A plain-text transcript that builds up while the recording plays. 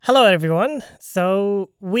Hello, everyone. So,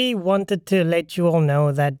 we wanted to let you all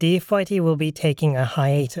know that DFYT will be taking a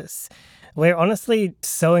hiatus. We're honestly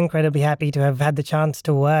so incredibly happy to have had the chance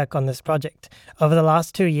to work on this project. Over the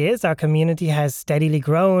last 2 years, our community has steadily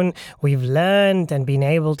grown. We've learned and been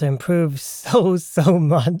able to improve so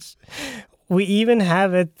much. We even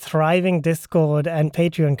have a thriving Discord and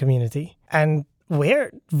Patreon community. And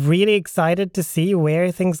we're really excited to see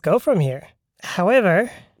where things go from here.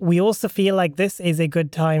 However, we also feel like this is a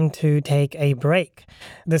good time to take a break.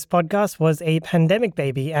 This podcast was a pandemic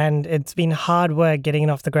baby, and it's been hard work getting it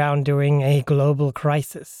off the ground during a global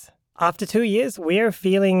crisis. After 2 years, we're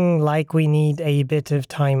feeling like we need a bit of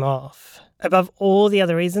time off. Above all the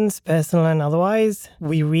other reasons, personal and otherwise,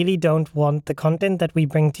 we really don't want the content that we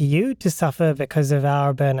bring to you to suffer because of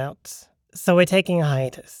our burnouts. So we're taking a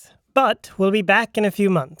hiatus. But we'll be back in a few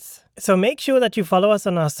months. So make sure that you follow us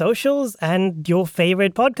on our socials and your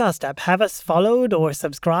favorite podcast app. Have us followed or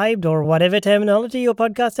subscribed or whatever terminology your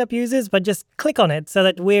podcast app uses, but just click on it so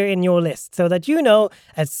that we're in your list so that you know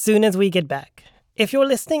as soon as we get back. If you're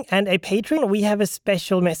listening and a patron, we have a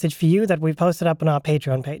special message for you that we've posted up on our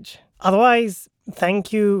Patreon page. Otherwise,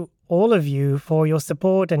 thank you, all of you, for your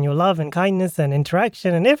support and your love and kindness and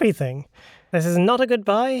interaction and everything. This is not a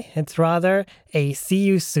goodbye, it's rather a see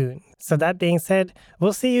you soon. So that being said,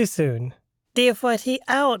 we'll see you soon. DFYT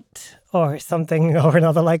out! Or something or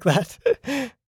another like that.